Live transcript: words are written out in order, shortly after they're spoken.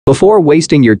Before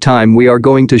wasting your time, we are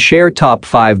going to share top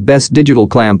 5 best digital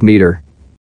clamp meter.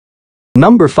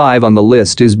 Number 5 on the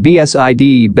list is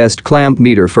Bsid Best Clamp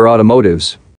Meter for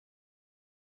Automotives.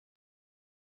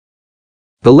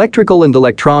 Electrical and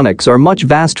electronics are much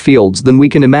vast fields than we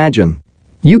can imagine.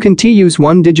 You can use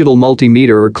one digital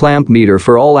multimeter or clamp meter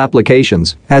for all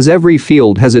applications, as every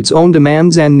field has its own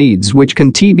demands and needs which can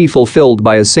be fulfilled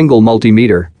by a single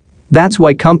multimeter. That's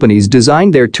why companies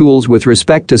designed their tools with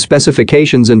respect to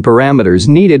specifications and parameters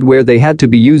needed where they had to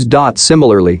be used.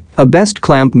 Similarly, a best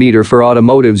clamp meter for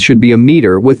automotives should be a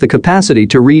meter with the capacity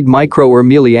to read micro or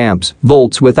milliamps,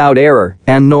 volts without error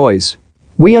and noise.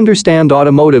 We understand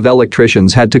automotive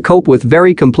electricians had to cope with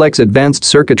very complex advanced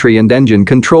circuitry and engine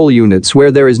control units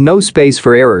where there is no space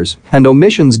for errors and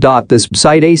omissions. This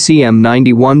Bsid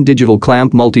ACM91 digital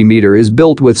clamp multimeter is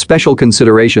built with special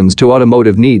considerations to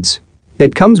automotive needs.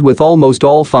 It comes with almost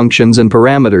all functions and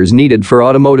parameters needed for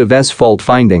automotive fault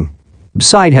finding.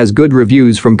 Bsid has good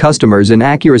reviews from customers in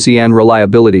accuracy and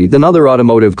reliability than other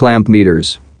automotive clamp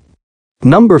meters.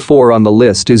 Number 4 on the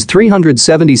list is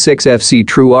 376 FC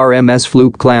True RMS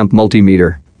Fluke Clamp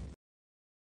Multimeter.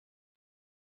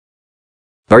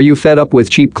 Are you fed up with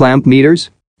cheap clamp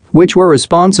meters? Which were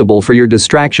responsible for your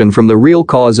distraction from the real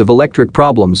cause of electric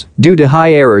problems due to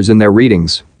high errors in their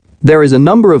readings? There is a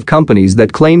number of companies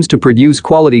that claims to produce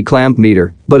quality clamp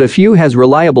meter, but a few has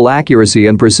reliable accuracy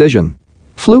and precision.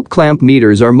 Fluke clamp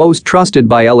meters are most trusted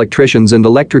by electricians and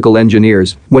electrical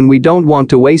engineers when we don't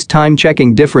want to waste time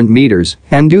checking different meters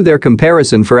and do their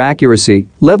comparison for accuracy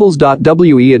levels.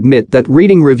 We admit that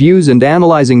reading reviews and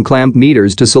analyzing clamp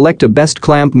meters to select a best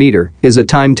clamp meter is a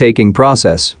time-taking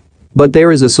process. But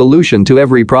there is a solution to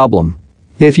every problem.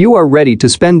 If you are ready to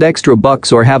spend extra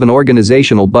bucks or have an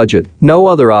organizational budget, no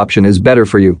other option is better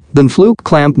for you than Fluke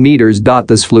clamp meters.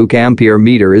 This Fluke ampere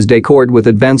meter is decored with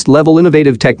advanced level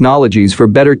innovative technologies for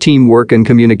better teamwork and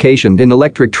communication in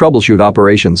electric troubleshoot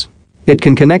operations. It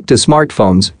can connect to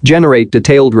smartphones, generate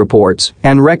detailed reports,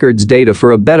 and records data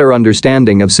for a better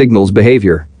understanding of signals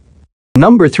behavior.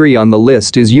 Number 3 on the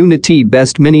list is Untitled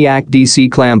Best Miniac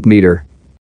DC Clamp Meter.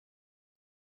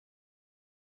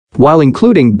 While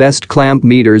including best clamp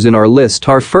meters in our list,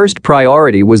 our first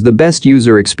priority was the best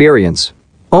user experience.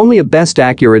 Only a best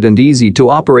accurate and easy to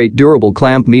operate durable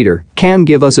clamp meter can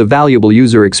give us a valuable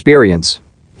user experience.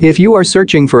 If you are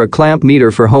searching for a clamp meter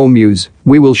for home use,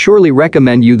 we will surely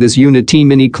recommend you this Unity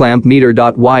Mini Clamp Meter.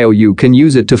 You can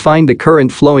use it to find the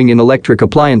current flowing in electric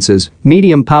appliances,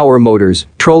 medium power motors,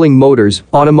 trolling motors,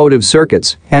 automotive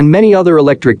circuits, and many other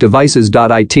electric devices.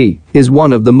 It is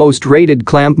one of the most rated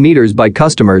clamp meters by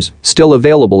customers, still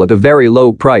available at a very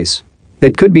low price.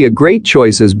 It could be a great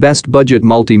choice as best budget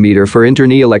multimeter for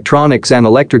interne electronics and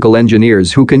electrical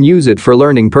engineers who can use it for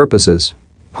learning purposes.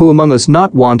 Who among us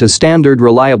not want a standard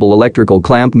reliable electrical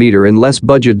clamp meter in less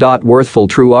budget? Worthful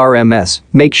True RMS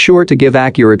makes sure to give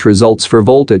accurate results for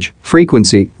voltage,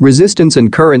 frequency, resistance and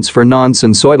currents for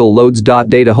non-sinusoidal loads.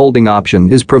 Data holding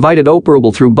option is provided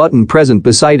operable through button present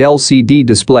beside LCD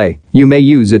display. You may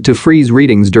use it to freeze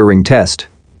readings during test.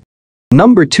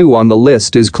 Number 2 on the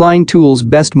list is Klein Tools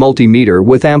Best Multimeter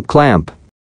with Amp Clamp.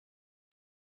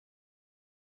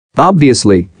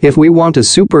 Obviously, if we want a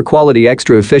super quality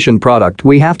extra efficient product,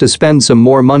 we have to spend some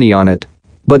more money on it.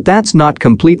 But that's not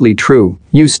completely true.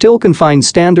 You still can find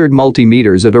standard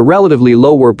multimeters at a relatively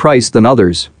lower price than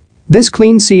others. This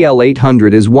Klein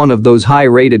CL800 is one of those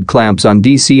high-rated clamps on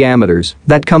DC ammeters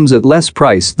that comes at less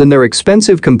price than their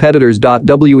expensive competitors.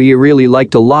 We really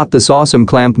liked a lot this awesome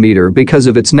clamp meter because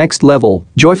of its next-level,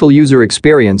 joyful user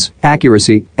experience,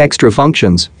 accuracy, extra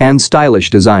functions, and stylish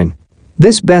design.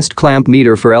 This best clamp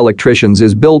meter for electricians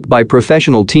is built by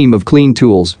professional team of Klein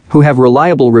Tools who have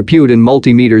reliable repute in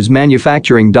multimeters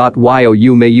manufacturing.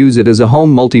 You may use it as a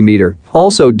home multimeter,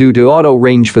 also due to auto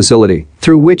range facility,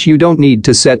 through which you don't need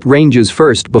to set ranges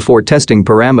first before testing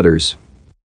parameters.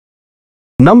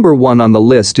 Number 1 on the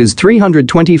list is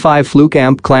 325 Fluke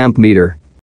Amp Clamp Meter.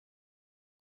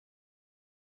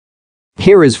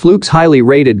 Here is Fluke's highly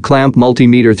rated clamp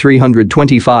multimeter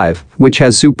 325, which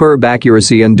has superb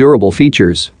accuracy and durable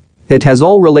features. It has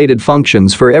all related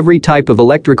functions for every type of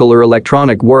electrical or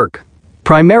electronic work.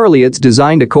 Primarily it's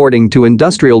designed according to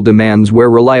industrial demands where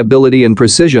reliability and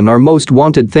precision are most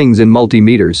wanted things in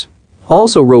multimeters.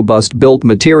 Also robust built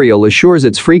material assures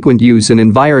its frequent use in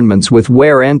environments with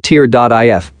wear and tear.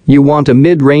 If you want a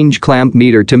mid-range clamp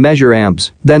meter to measure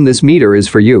amps, then this meter is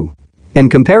for you. In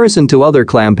comparison to other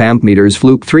clamp amp meters,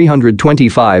 Fluke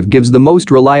 325 gives the most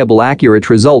reliable accurate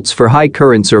results for high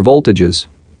currents or voltages.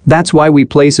 That's why we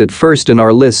place it first in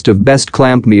our list of best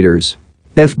clamp meters.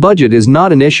 If budget is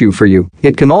not an issue for you,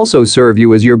 it can also serve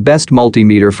you as your best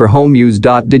multimeter for home use.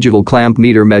 Digital clamp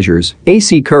meter measures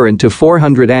AC current to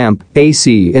 400 amp,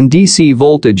 AC and DC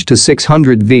voltage to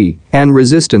 600 V, and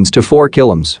resistance to 4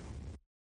 kilohms.